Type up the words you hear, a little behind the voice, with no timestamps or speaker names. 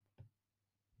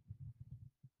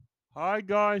Hi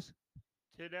guys,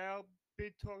 today I'll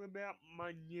be talking about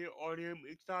my new audio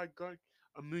mix I got.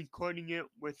 I'm recording it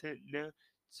with it now.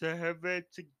 So however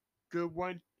it's a good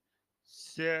one.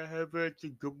 So however it's a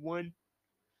good one.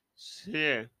 So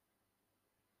yeah,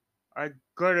 I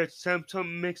got a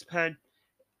Samsung Mixpad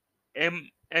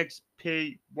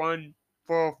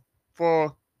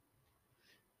MXP144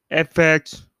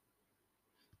 FX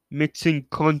mixing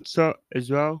console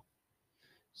as well.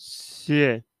 So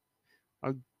yeah,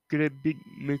 I got a big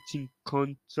mixing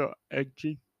console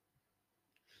edgy.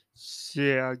 So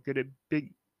yeah, I got a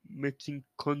big mixing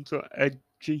console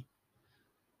edgy.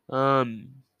 Let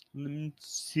me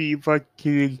see if I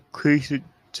can increase it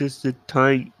just a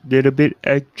tiny little bit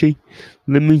edgy.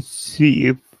 Let me see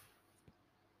if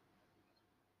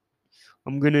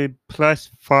I'm gonna plus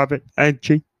 5 it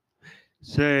edgy.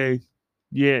 So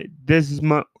yeah, this is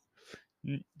my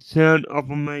sound of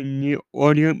my new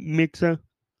audio mixer.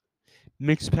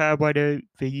 Mixpad by the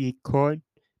chord.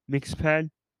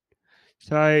 Mixpad.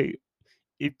 So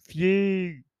if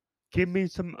you give me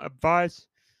some advice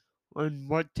on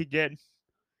what to get,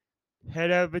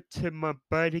 head over to my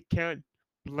bird account,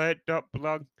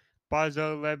 blurt.blog,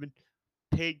 Barzo11,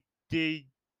 pigd.com,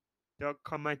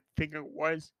 I think it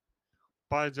was,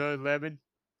 Barzo11,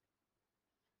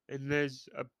 and there's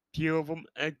a few of them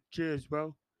extra as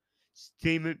well.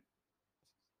 Steam it,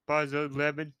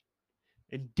 Barzo11,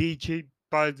 and DJ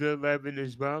Barzo11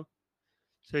 as well.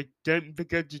 So don't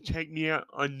forget to check me out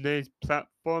on those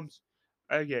platforms.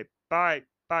 Okay, bye,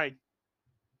 bye.